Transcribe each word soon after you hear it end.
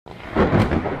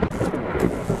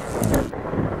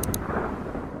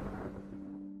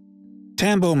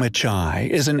Tambo Machai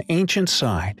is an ancient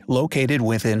site located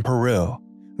within Peru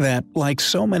that, like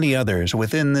so many others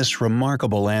within this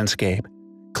remarkable landscape,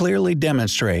 clearly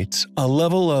demonstrates a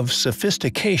level of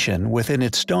sophistication within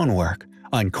its stonework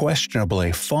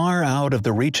unquestionably far out of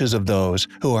the reaches of those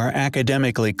who are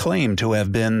academically claimed to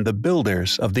have been the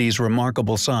builders of these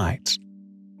remarkable sites.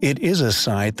 It is a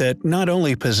site that not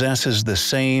only possesses the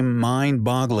same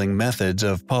mind-boggling methods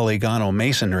of polygonal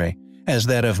masonry as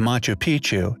that of Machu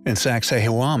Picchu and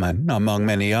Sacsayhuaman, among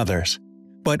many others,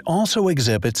 but also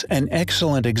exhibits an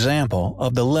excellent example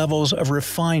of the levels of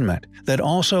refinement that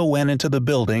also went into the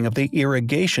building of the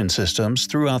irrigation systems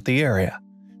throughout the area,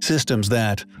 systems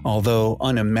that, although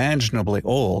unimaginably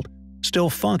old, still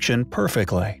function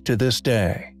perfectly to this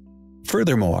day.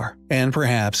 Furthermore, and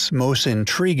perhaps most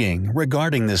intriguing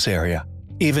regarding this area,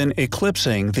 even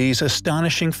eclipsing these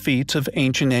astonishing feats of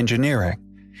ancient engineering,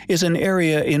 is an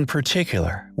area in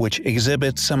particular which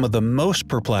exhibits some of the most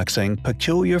perplexing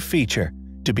peculiar feature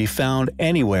to be found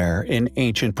anywhere in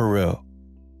ancient Peru.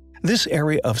 This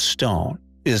area of stone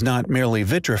is not merely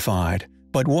vitrified,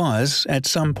 but was, at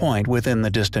some point within the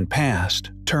distant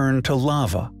past, turned to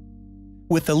lava.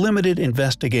 With the limited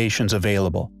investigations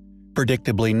available,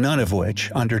 predictably none of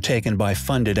which undertaken by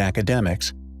funded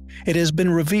academics, it has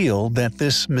been revealed that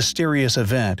this mysterious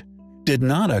event did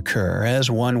not occur as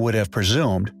one would have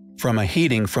presumed from a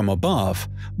heating from above,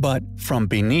 but from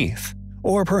beneath,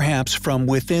 or perhaps from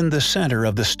within the center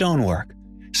of the stonework,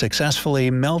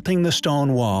 successfully melting the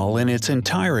stone wall in its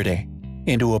entirety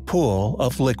into a pool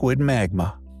of liquid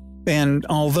magma. And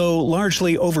although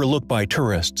largely overlooked by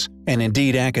tourists, and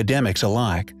indeed academics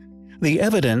alike, the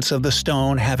evidence of the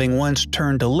stone having once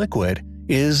turned to liquid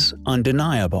is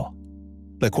undeniable.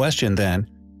 The question then,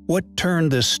 what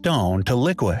turned this stone to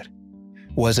liquid?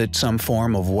 Was it some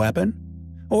form of weapon?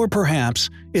 Or perhaps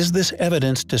is this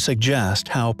evidence to suggest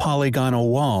how polygonal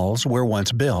walls were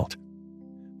once built?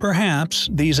 Perhaps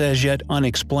these as yet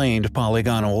unexplained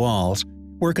polygonal walls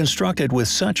were constructed with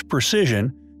such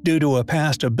precision due to a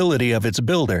past ability of its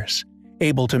builders,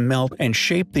 able to melt and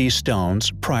shape these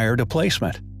stones prior to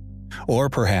placement. Or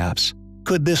perhaps,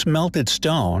 could this melted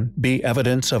stone be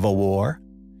evidence of a war?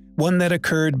 One that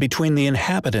occurred between the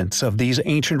inhabitants of these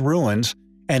ancient ruins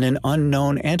and an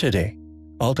unknown entity,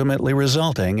 ultimately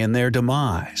resulting in their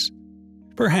demise.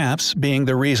 Perhaps being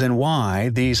the reason why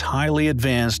these highly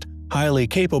advanced, highly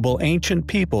capable ancient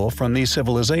people from these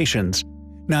civilizations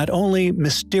not only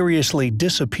mysteriously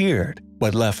disappeared,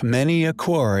 but left many a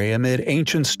quarry amid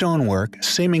ancient stonework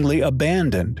seemingly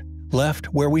abandoned, left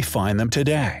where we find them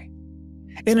today.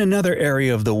 In another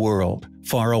area of the world,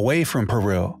 far away from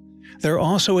Peru, there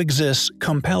also exists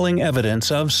compelling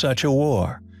evidence of such a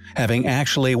war, having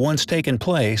actually once taken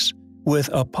place with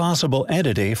a possible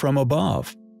entity from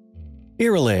above.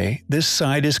 Eerily, this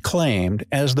site is claimed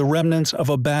as the remnants of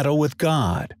a battle with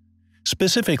God,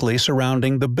 specifically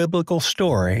surrounding the biblical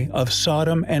story of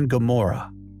Sodom and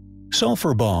Gomorrah.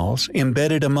 Sulfur balls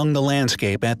embedded among the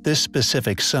landscape at this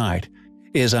specific site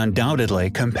is undoubtedly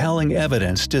compelling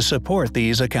evidence to support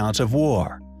these accounts of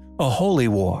war, a holy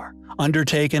war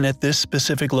undertaken at this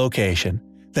specific location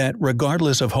that,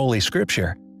 regardless of Holy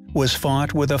Scripture, was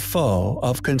fought with a foe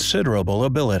of considerable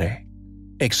ability.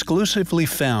 Exclusively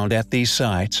found at these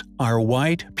sites are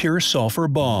white, pure sulfur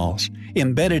balls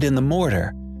embedded in the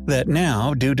mortar that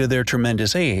now, due to their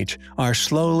tremendous age, are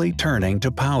slowly turning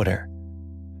to powder.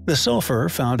 The sulfur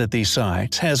found at these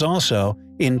sites has also,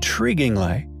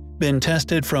 intriguingly, been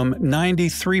tested from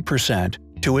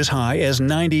 93% to as high as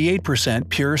 98%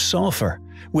 pure sulfur,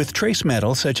 with trace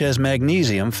metals such as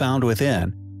magnesium found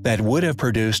within that would have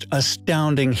produced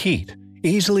astounding heat,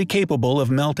 easily capable of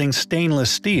melting stainless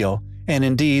steel and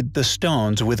indeed the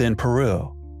stones within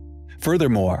Peru.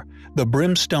 Furthermore, the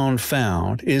brimstone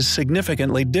found is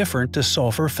significantly different to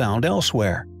sulfur found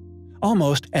elsewhere,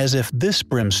 almost as if this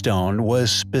brimstone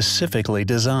was specifically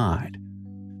designed.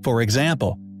 For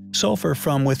example, sulfur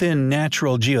from within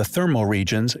natural geothermal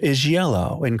regions is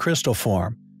yellow in crystal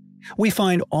form. We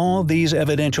find all these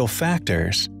evidential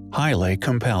factors highly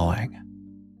compelling.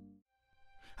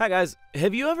 Hi guys,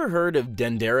 have you ever heard of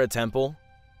Dendera Temple?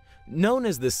 Known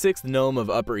as the sixth nome of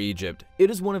Upper Egypt, it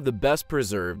is one of the best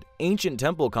preserved, ancient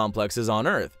temple complexes on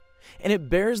Earth, and it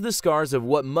bears the scars of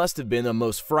what must have been the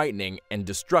most frightening and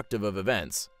destructive of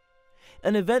events.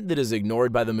 An event that is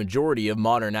ignored by the majority of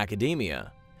modern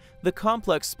academia. The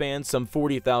complex spans some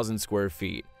 40,000 square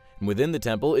feet, and within the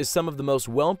temple is some of the most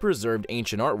well-preserved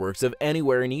ancient artworks of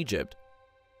anywhere in Egypt.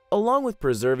 Along with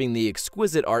preserving the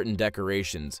exquisite art and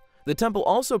decorations, the temple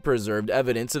also preserved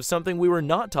evidence of something we were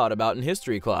not taught about in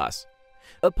history class.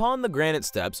 Upon the granite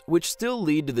steps, which still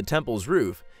lead to the temple's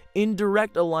roof, in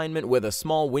direct alignment with a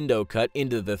small window cut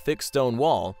into the thick stone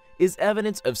wall, is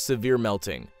evidence of severe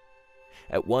melting.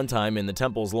 At one time in the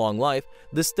temple's long life,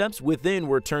 the steps within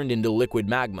were turned into liquid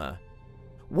magma.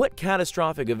 What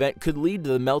catastrophic event could lead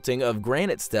to the melting of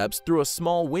granite steps through a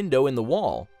small window in the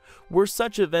wall? Were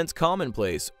such events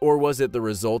commonplace, or was it the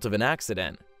result of an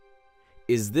accident?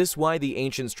 Is this why the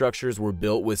ancient structures were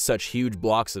built with such huge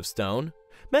blocks of stone?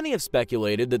 Many have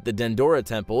speculated that the Dendera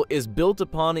temple is built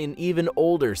upon an even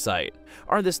older site.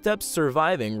 Are the steps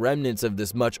surviving remnants of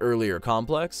this much earlier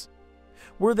complex?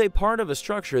 Were they part of a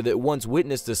structure that once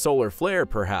witnessed a solar flare,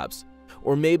 perhaps?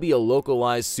 Or maybe a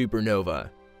localized supernova?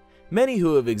 Many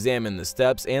who have examined the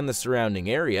steps and the surrounding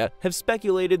area have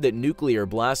speculated that nuclear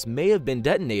blasts may have been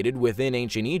detonated within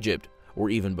ancient Egypt, or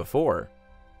even before.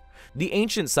 The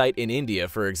ancient site in India,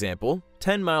 for example,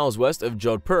 10 miles west of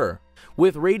Jodhpur,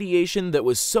 with radiation that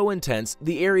was so intense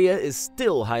the area is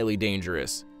still highly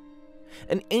dangerous.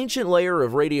 An ancient layer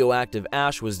of radioactive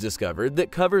ash was discovered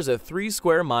that covers a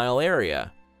 3-square-mile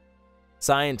area.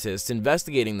 Scientists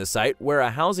investigating the site where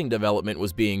a housing development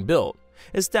was being built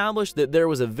established that there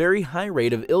was a very high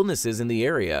rate of illnesses in the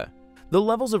area. The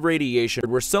levels of radiation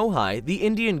were so high the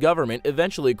Indian government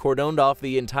eventually cordoned off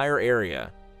the entire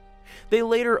area. They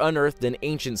later unearthed an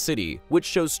ancient city which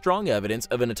shows strong evidence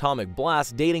of an atomic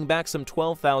blast dating back some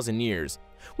 12,000 years,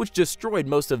 which destroyed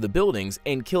most of the buildings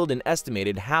and killed an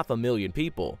estimated 500,000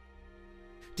 people.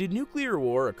 Did nuclear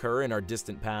war occur in our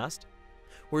distant past?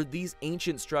 Were these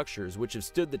ancient structures which have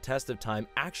stood the test of time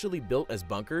actually built as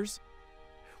bunkers?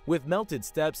 With melted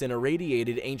steps and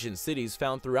irradiated ancient cities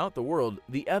found throughout the world,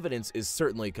 the evidence is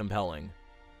certainly compelling.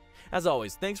 As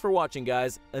always, thanks for watching,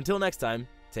 guys. Until next time,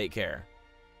 take care.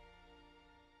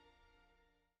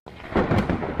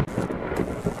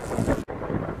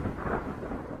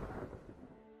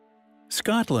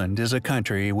 Scotland is a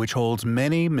country which holds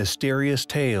many mysterious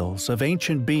tales of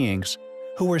ancient beings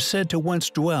who were said to once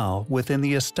dwell within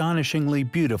the astonishingly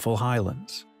beautiful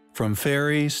Highlands. From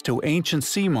fairies to ancient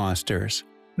sea monsters,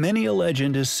 many a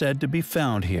legend is said to be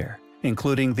found here,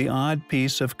 including the odd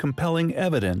piece of compelling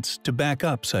evidence to back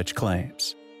up such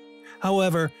claims.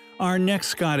 However, our next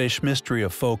Scottish mystery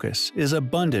of focus is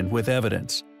abundant with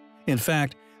evidence. In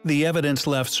fact, the evidence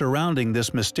left surrounding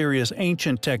this mysterious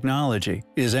ancient technology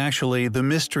is actually the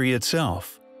mystery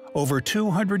itself. Over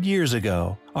 200 years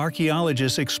ago,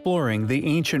 archaeologists exploring the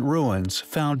ancient ruins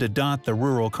found to dot the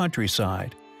rural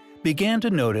countryside began to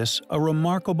notice a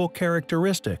remarkable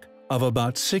characteristic of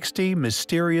about 60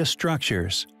 mysterious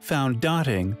structures found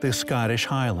dotting the Scottish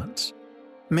Highlands.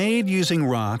 Made using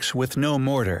rocks with no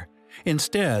mortar,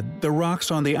 instead, the rocks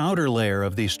on the outer layer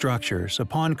of these structures,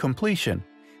 upon completion,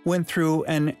 went through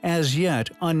an as-yet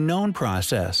unknown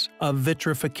process of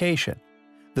vitrification.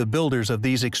 The builders of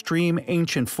these extreme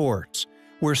ancient forts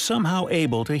were somehow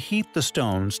able to heat the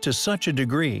stones to such a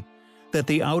degree that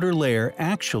the outer layer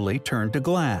actually turned to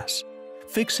glass,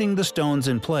 fixing the stones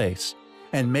in place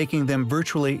and making them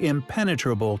virtually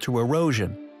impenetrable to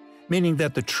erosion, meaning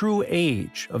that the true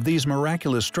age of these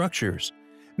miraculous structures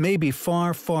may be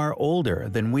far, far older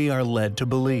than we are led to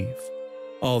believe.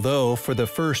 Although for the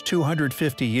first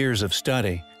 250 years of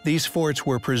study, these forts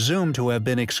were presumed to have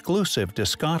been exclusive to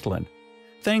Scotland,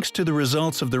 thanks to the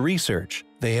results of the research,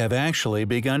 they have actually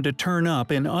begun to turn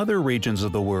up in other regions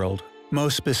of the world,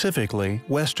 most specifically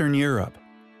Western Europe.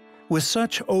 With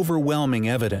such overwhelming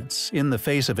evidence in the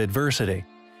face of adversity,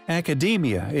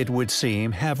 academia, it would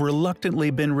seem, have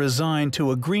reluctantly been resigned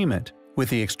to agreement with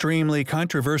the extremely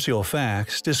controversial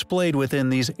facts displayed within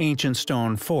these ancient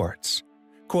stone forts.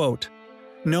 Quote,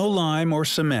 "No lime or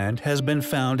cement has been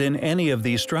found in any of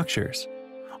these structures,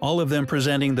 all of them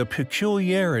presenting the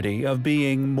peculiarity of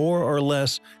being more or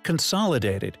less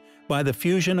consolidated by the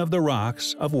fusion of the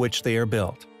rocks of which they are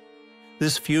built.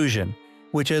 This fusion,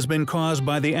 which has been caused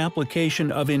by the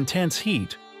application of intense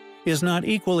heat, is not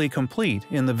equally complete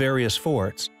in the various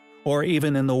forts, or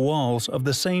even in the walls of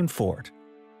the same fort.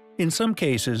 In some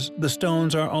cases, the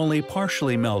stones are only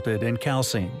partially melted and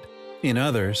calcined. In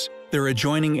others, their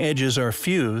adjoining edges are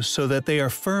fused so that they are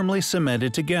firmly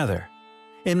cemented together.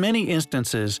 In many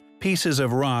instances, pieces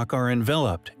of rock are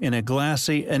enveloped in a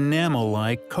glassy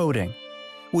enamel-like coating,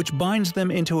 which binds them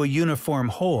into a uniform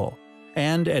whole,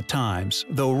 and at times,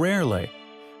 though rarely,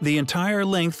 the entire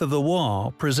length of the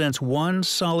wall presents one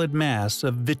solid mass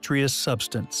of vitreous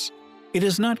substance. It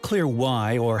is not clear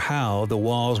why or how the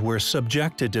walls were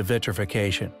subjected to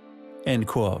vitrification." End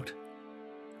quote.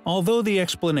 Although the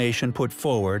explanation put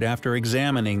forward after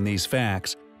examining these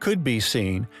facts could be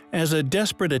seen as a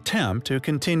desperate attempt to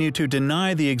continue to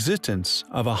deny the existence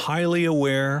of a highly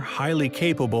aware, highly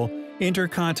capable,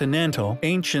 intercontinental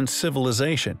ancient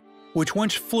civilization, which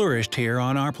once flourished here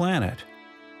on our planet.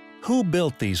 Who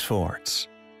built these forts?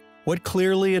 What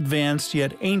clearly advanced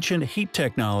yet ancient heat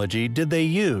technology did they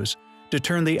use to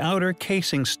turn the outer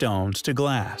casing stones to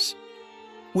glass?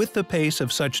 With the pace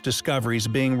of such discoveries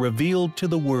being revealed to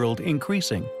the world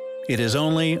increasing, it is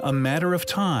only a matter of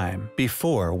time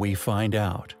before we find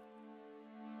out.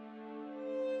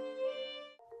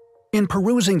 In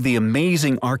perusing the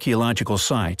amazing archaeological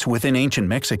sites within ancient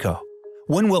Mexico,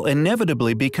 one will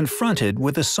inevitably be confronted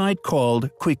with a site called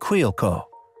Cuicuilco.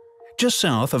 Just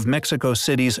south of Mexico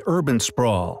City's urban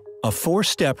sprawl, a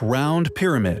four-step round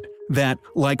pyramid that,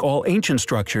 like all ancient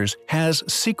structures, has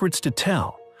secrets to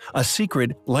tell, a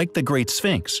secret like the Great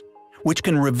Sphinx, which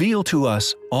can reveal to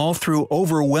us, all through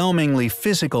overwhelmingly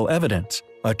physical evidence,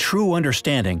 a true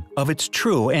understanding of its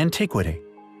true antiquity.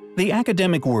 The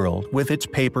academic world, with its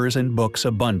papers and books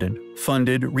abundant,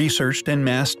 funded, researched, and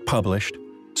mass-published,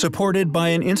 supported by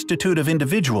an institute of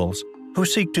individuals who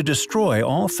seek to destroy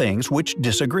all things which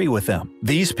disagree with them.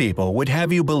 These people would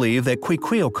have you believe that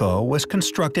Cuicuilco was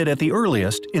constructed at the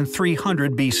earliest in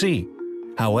 300 BC.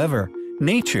 However,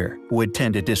 nature would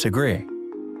tend to disagree.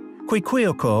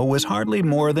 Cuicuilco was hardly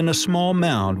more than a small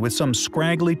mound with some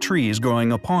scraggly trees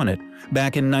growing upon it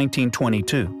back in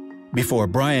 1922. Before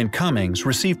Brian Cummings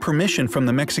received permission from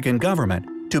the Mexican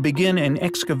government to begin an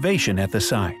excavation at the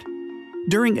site.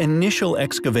 During initial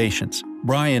excavations,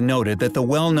 Brian noted that the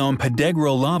well-known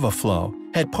Pedregal lava flow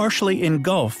had partially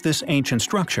engulfed this ancient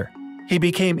structure. He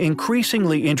became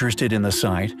increasingly interested in the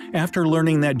site after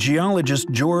learning that geologist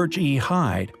George E.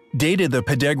 Hyde dated the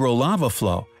Pedregal lava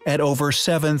flow at over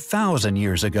 7,000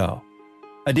 years ago.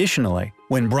 Additionally,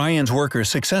 when Brian's workers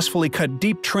successfully cut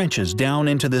deep trenches down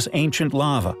into this ancient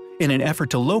lava in an effort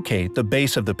to locate the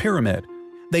base of the pyramid,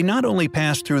 they not only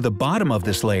passed through the bottom of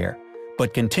this layer,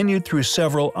 but continued through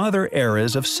several other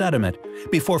eras of sediment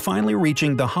before finally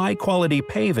reaching the high-quality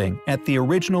paving at the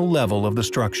original level of the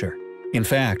structure. In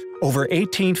fact, over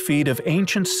 18 feet of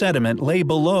ancient sediment lay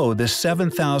below this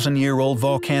 7,000-year-old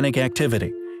volcanic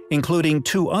activity, including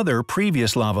two other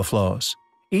previous lava flows,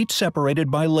 each separated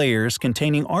by layers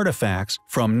containing artifacts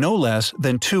from no less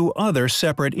than two other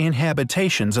separate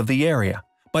inhabitations of the area,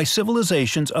 by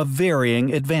civilizations of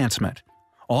varying advancement.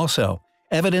 Also,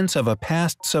 evidence of a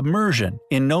past submersion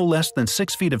in no less than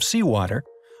 6 feet of seawater,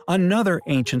 another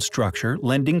ancient structure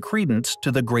lending credence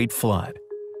to the Great Flood.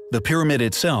 The pyramid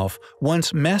itself,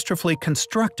 once masterfully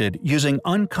constructed using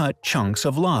uncut chunks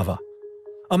of lava.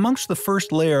 Amongst the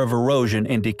first layer of erosion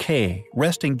and decay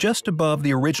resting just above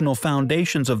the original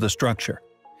foundations of the structure,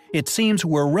 it seems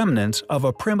were remnants of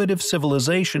a primitive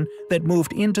civilization that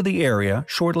moved into the area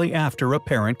shortly after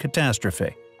apparent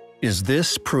catastrophe. Is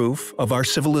this proof of our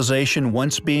civilization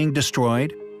once being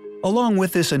destroyed? Along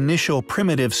with this initial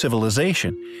primitive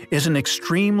civilization is an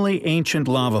extremely ancient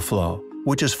lava flow,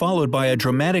 which is followed by a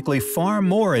dramatically far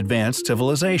more advanced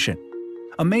civilization.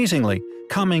 Amazingly,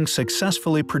 Cummings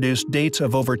successfully produced dates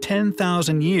of over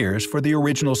 10,000 years for the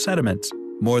original sediments,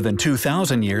 more than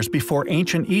 2,000 years before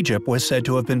ancient Egypt was said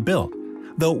to have been built,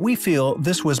 though we feel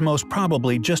this was most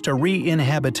probably just a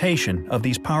re-inhabitation of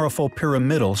these powerful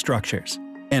pyramidal structures.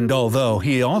 And although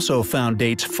he also found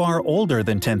dates far older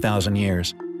than 10,000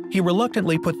 years, he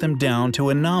reluctantly put them down to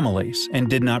anomalies and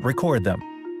did not record them.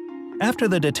 After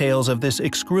the details of this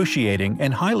excruciating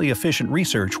and highly efficient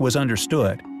research was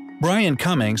understood, Brian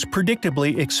Cummings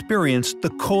predictably experienced the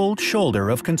cold shoulder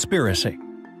of conspiracy.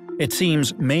 It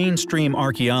seems mainstream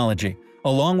archaeology,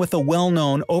 along with the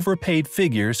well-known overpaid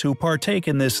figures who partake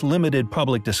in this limited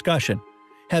public discussion,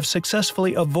 have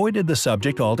successfully avoided the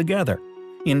subject altogether.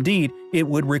 Indeed, it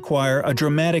would require a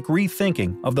dramatic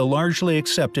rethinking of the largely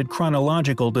accepted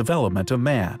chronological development of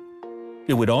man.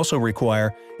 It would also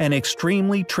require an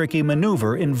extremely tricky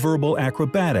maneuver in verbal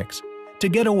acrobatics to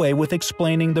get away with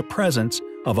explaining the presence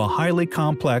of a highly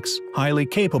complex, highly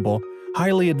capable,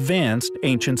 highly advanced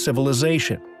ancient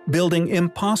civilization, building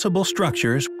impossible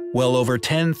structures well over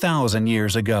 10,000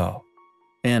 years ago.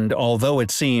 And although it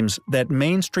seems that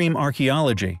mainstream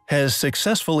archaeology has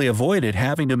successfully avoided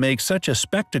having to make such a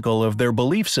spectacle of their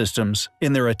belief systems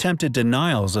in their attempted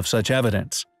denials of such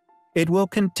evidence, it will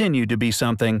continue to be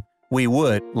something we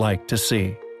would like to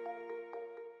see.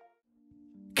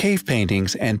 Cave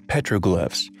paintings and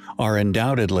petroglyphs are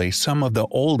undoubtedly some of the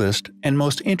oldest and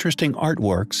most interesting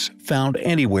artworks found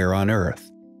anywhere on Earth.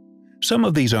 Some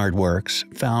of these artworks,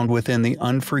 found within the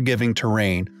unforgiving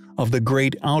terrain of the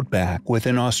Great Outback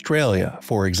within Australia,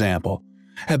 for example,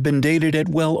 have been dated at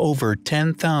well over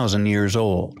 10,000 years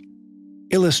old.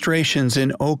 Illustrations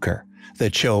in ochre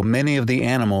that show many of the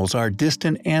animals our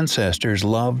distant ancestors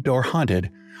loved or hunted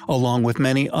along with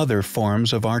many other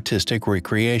forms of artistic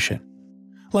recreation.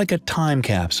 Like a time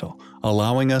capsule,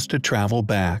 allowing us to travel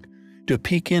back to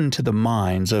peek into the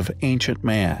minds of ancient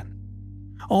man.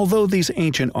 Although these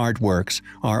ancient artworks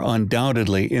are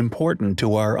undoubtedly important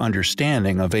to our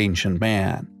understanding of ancient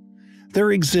man,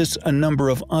 there exists a number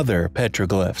of other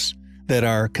petroglyphs that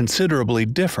are considerably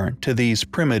different to these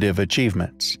primitive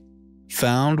achievements.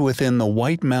 Found within the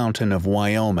White Mountain of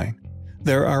Wyoming,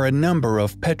 there are a number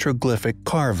of petroglyphic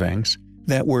carvings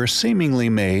that were seemingly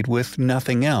made with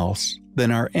nothing else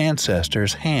than our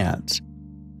ancestors' hands.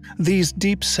 These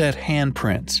deep-set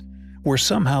handprints were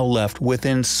somehow left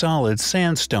within solid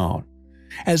sandstone,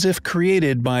 as if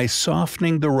created by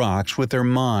softening the rocks with their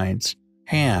minds,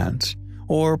 hands,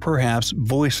 or perhaps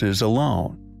voices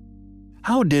alone.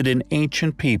 How did an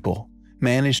ancient people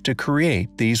manage to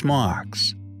create these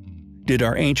marks? Did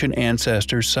our ancient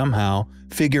ancestors somehow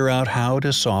figure out how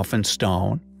to soften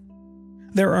stone?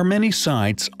 There are many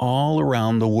sites all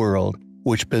around the world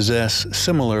which possess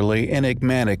similarly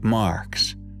enigmatic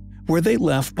marks. Were they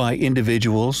left by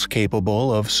individuals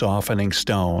capable of softening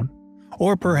stone,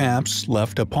 or perhaps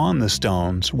left upon the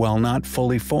stones while not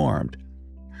fully formed?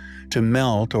 To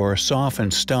melt or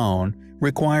soften stone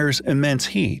requires immense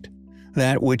heat,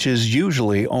 that which is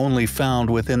usually only found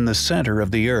within the center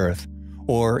of the earth,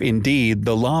 or indeed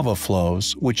the lava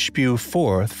flows which spew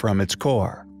forth from its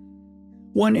core.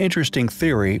 One interesting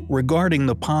theory regarding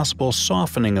the possible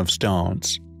softening of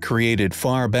stones, created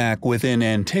far back within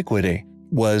antiquity,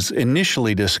 was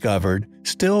initially discovered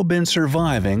still been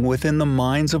surviving within the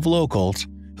minds of locals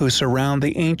who surround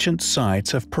the ancient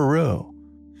sites of Peru,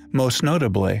 most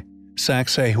notably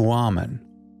Sacsayhuaman.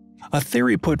 A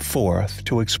theory put forth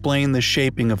to explain the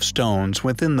shaping of stones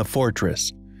within the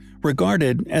fortress,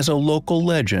 regarded as a local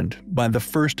legend by the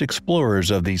first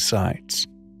explorers of these sites.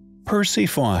 Percy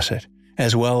Fawcett,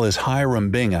 as well as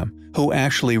Hiram Bingham, who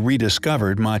actually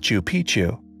rediscovered Machu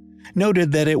Picchu,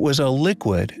 noted that it was a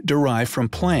liquid derived from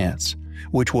plants,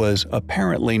 which was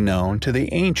apparently known to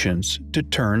the ancients to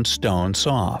turn stone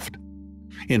soft.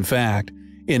 In fact,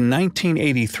 in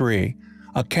 1983,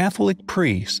 a Catholic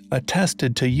priest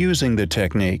attested to using the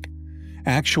technique,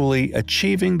 actually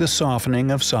achieving the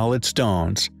softening of solid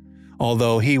stones,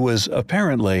 although he was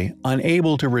apparently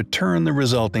unable to return the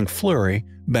resulting flurry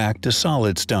back to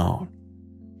solid stone.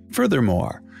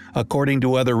 Furthermore, according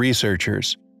to other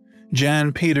researchers,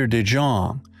 Jean-Peter de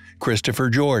Jong, Christopher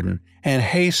Jordan, and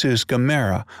Jesus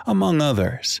Gamera, among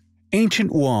others,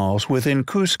 ancient walls within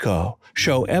Cusco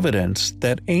show evidence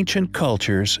that ancient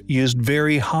cultures used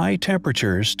very high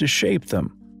temperatures to shape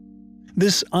them.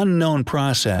 This unknown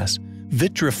process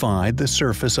vitrified the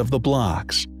surface of the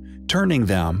blocks, turning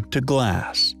them to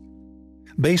glass.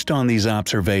 Based on these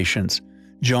observations,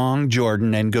 Jong,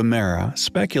 Jordan, and Gamera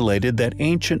speculated that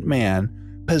ancient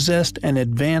man possessed an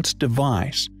advanced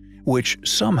device which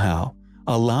somehow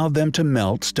allowed them to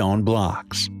melt stone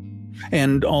blocks.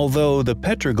 And although the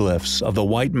petroglyphs of the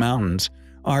White Mountains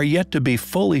are yet to be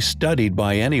fully studied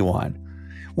by anyone,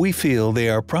 we feel they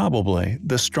are probably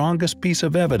the strongest piece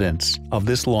of evidence of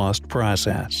this lost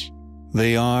process.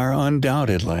 They are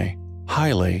undoubtedly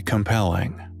highly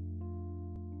compelling.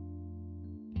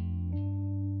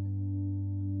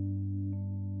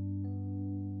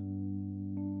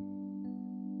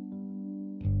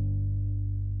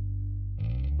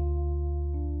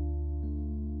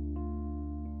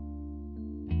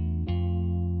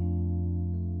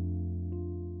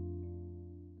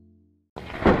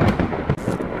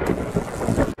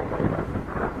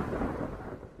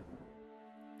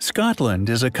 Scotland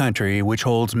is a country which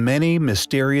holds many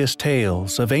mysterious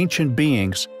tales of ancient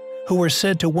beings who were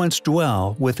said to once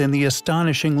dwell within the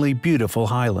astonishingly beautiful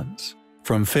Highlands.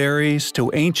 From fairies to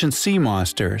ancient sea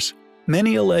monsters,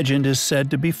 many a legend is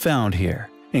said to be found here,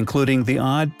 including the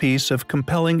odd piece of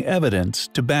compelling evidence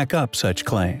to back up such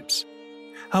claims.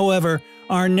 However,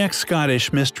 our next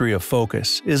Scottish mystery of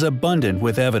focus is abundant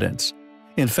with evidence.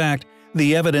 In fact,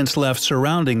 the evidence left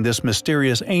surrounding this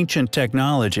mysterious ancient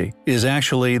technology is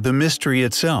actually the mystery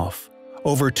itself.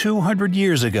 Over 200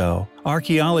 years ago,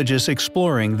 archaeologists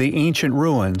exploring the ancient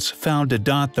ruins found to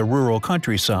dot the rural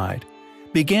countryside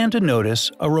began to notice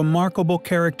a remarkable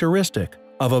characteristic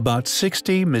of about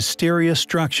 60 mysterious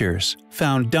structures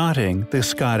found dotting the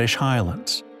Scottish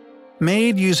Highlands.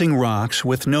 Made using rocks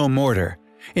with no mortar,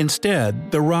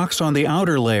 instead, the rocks on the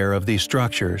outer layer of these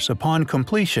structures, upon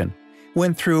completion,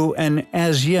 went through an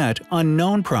as-yet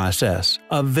unknown process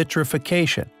of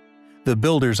vitrification. The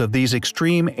builders of these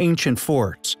extreme ancient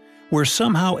forts were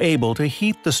somehow able to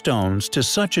heat the stones to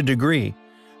such a degree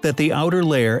that the outer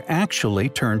layer actually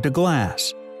turned to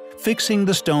glass, fixing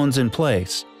the stones in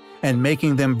place and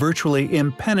making them virtually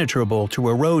impenetrable to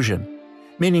erosion,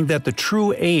 meaning that the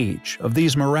true age of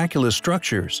these miraculous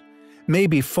structures may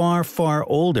be far, far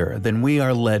older than we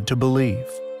are led to believe.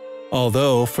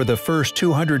 Although for the first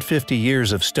 250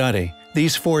 years of study,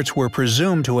 these forts were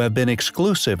presumed to have been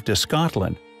exclusive to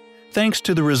Scotland, thanks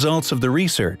to the results of the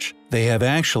research, they have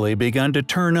actually begun to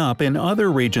turn up in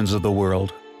other regions of the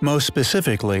world, most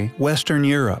specifically Western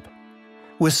Europe.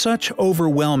 With such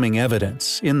overwhelming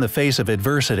evidence in the face of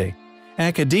adversity,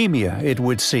 academia, it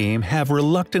would seem, have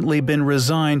reluctantly been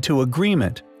resigned to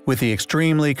agreement with the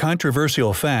extremely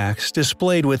controversial facts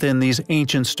displayed within these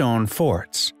ancient stone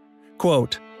forts.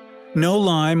 Quote, "No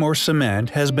lime or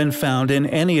cement has been found in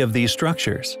any of these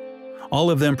structures, all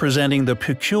of them presenting the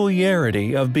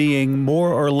peculiarity of being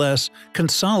more or less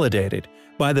consolidated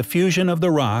by the fusion of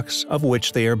the rocks of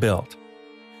which they are built.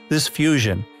 This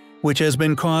fusion, which has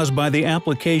been caused by the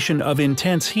application of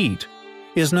intense heat,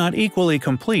 is not equally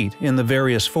complete in the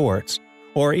various forts,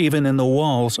 or even in the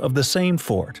walls of the same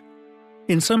fort.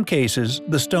 In some cases,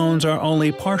 the stones are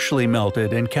only partially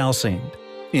melted and calcined.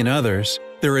 In others,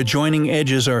 their adjoining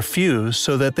edges are fused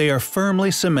so that they are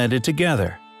firmly cemented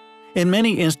together. In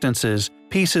many instances,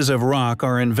 pieces of rock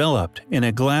are enveloped in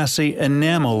a glassy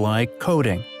enamel-like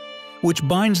coating, which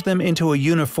binds them into a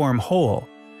uniform whole,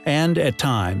 and at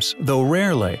times, though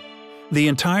rarely, the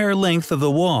entire length of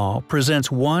the wall presents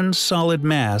one solid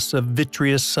mass of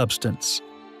vitreous substance.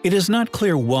 It is not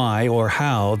clear why or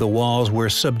how the walls were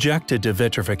subjected to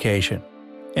vitrification."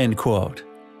 End quote.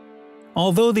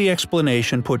 Although the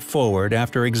explanation put forward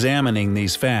after examining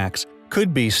these facts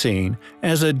could be seen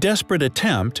as a desperate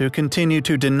attempt to continue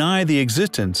to deny the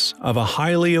existence of a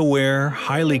highly aware,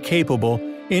 highly capable,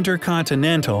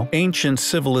 intercontinental, ancient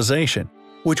civilization,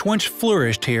 which once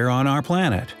flourished here on our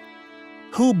planet.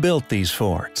 Who built these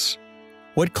forts?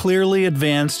 What clearly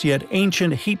advanced yet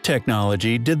ancient heat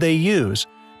technology did they use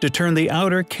to turn the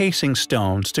outer casing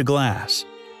stones to glass?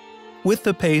 With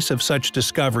the pace of such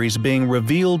discoveries being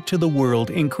revealed to the world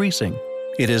increasing,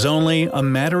 it is only a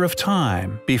matter of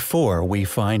time before we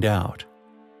find out.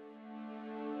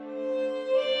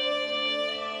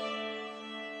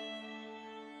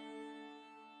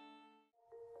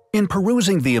 In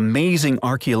perusing the amazing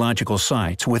archaeological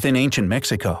sites within ancient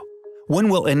Mexico, one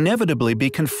will inevitably be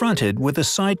confronted with a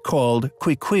site called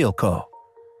Cuicuilco.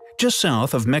 Just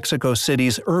south of Mexico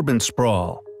City's urban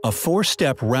sprawl, a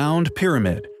four-step round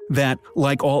pyramid that,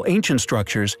 like all ancient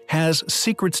structures, has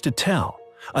secrets to tell,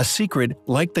 a secret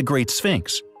like the Great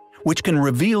Sphinx, which can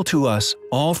reveal to us,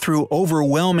 all through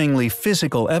overwhelmingly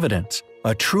physical evidence,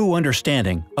 a true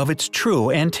understanding of its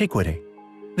true antiquity.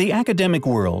 The academic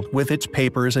world, with its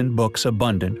papers and books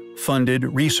abundant, funded,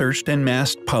 researched, and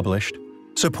mass-published,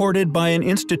 supported by an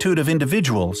institute of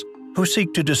individuals who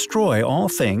seek to destroy all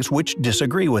things which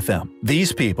disagree with them.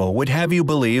 These people would have you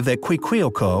believe that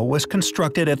Cuicuilco was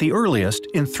constructed at the earliest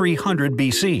in 300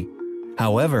 BC.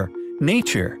 However,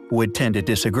 nature would tend to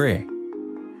disagree.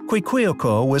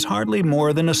 Cuicuilco was hardly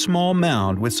more than a small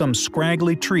mound with some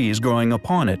scraggly trees growing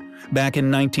upon it back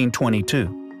in 1922,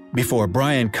 before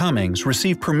Brian Cummings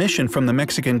received permission from the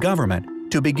Mexican government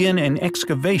to begin an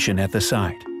excavation at the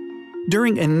site.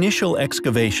 During initial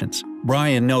excavations,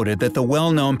 Brian noted that the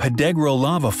well-known Pedregal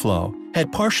lava flow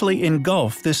had partially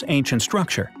engulfed this ancient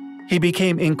structure. He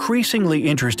became increasingly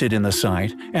interested in the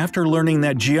site after learning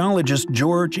that geologist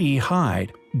George E.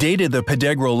 Hyde dated the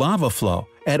Pedregal lava flow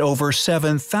at over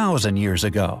 7,000 years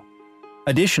ago.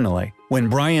 Additionally, when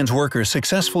Brian's workers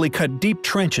successfully cut deep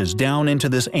trenches down into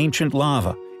this ancient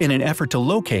lava in an effort to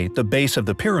locate the base of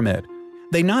the pyramid,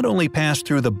 they not only passed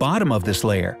through the bottom of this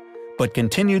layer, but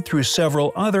continued through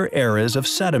several other eras of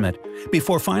sediment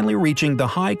before finally reaching the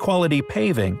high-quality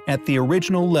paving at the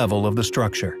original level of the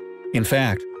structure. In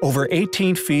fact, over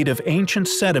 18 feet of ancient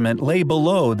sediment lay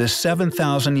below this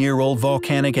 7,000-year-old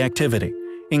volcanic activity,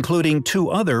 including two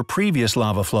other previous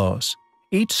lava flows,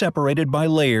 each separated by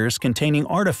layers containing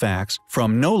artifacts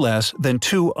from no less than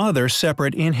two other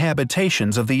separate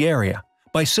inhabitations of the area,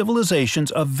 by civilizations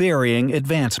of varying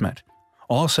advancement.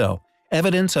 Also,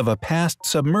 evidence of a past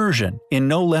submersion in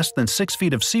no less than 6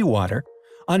 feet of seawater,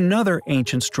 another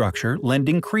ancient structure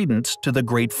lending credence to the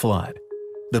Great Flood.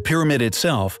 The pyramid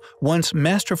itself, once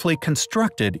masterfully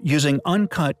constructed using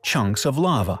uncut chunks of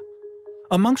lava.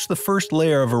 Amongst the first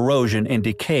layer of erosion and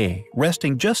decay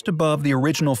resting just above the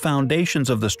original foundations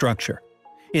of the structure,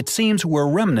 it seems were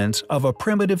remnants of a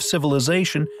primitive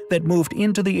civilization that moved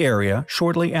into the area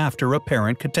shortly after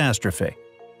apparent catastrophe.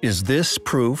 Is this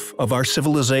proof of our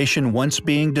civilization once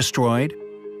being destroyed?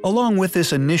 Along with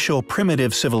this initial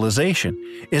primitive civilization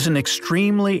is an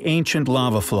extremely ancient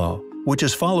lava flow, which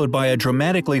is followed by a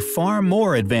dramatically far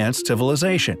more advanced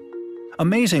civilization.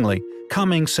 Amazingly,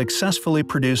 Cummings successfully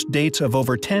produced dates of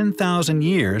over 10,000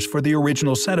 years for the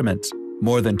original sediments,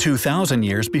 more than 2,000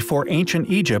 years before ancient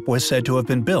Egypt was said to have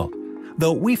been built,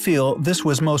 though we feel this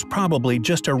was most probably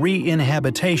just a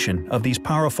re-inhabitation of these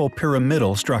powerful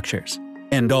pyramidal structures.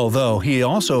 And although he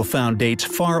also found dates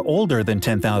far older than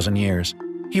 10,000 years,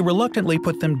 he reluctantly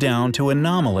put them down to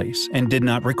anomalies and did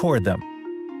not record them.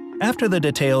 After the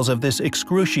details of this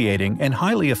excruciating and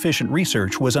highly efficient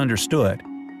research was understood,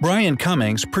 Brian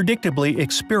Cummings predictably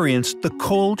experienced the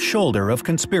cold shoulder of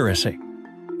conspiracy.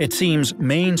 It seems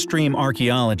mainstream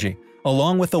archaeology,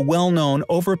 along with the well-known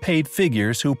overpaid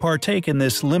figures who partake in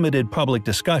this limited public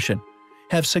discussion,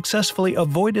 have successfully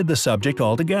avoided the subject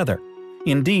altogether.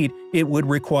 Indeed, it would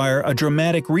require a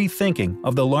dramatic rethinking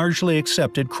of the largely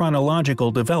accepted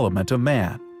chronological development of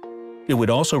man. It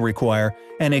would also require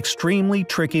an extremely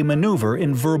tricky maneuver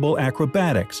in verbal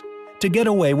acrobatics to get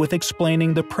away with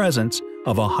explaining the presence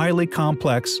of a highly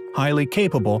complex, highly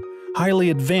capable, highly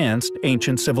advanced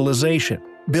ancient civilization,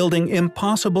 building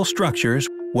impossible structures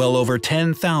well over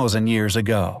 10,000 years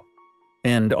ago.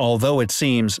 And although it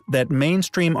seems that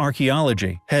mainstream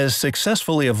archaeology has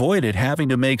successfully avoided having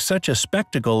to make such a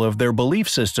spectacle of their belief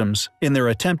systems in their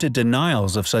attempted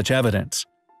denials of such evidence,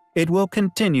 it will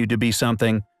continue to be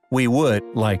something we would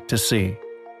like to see.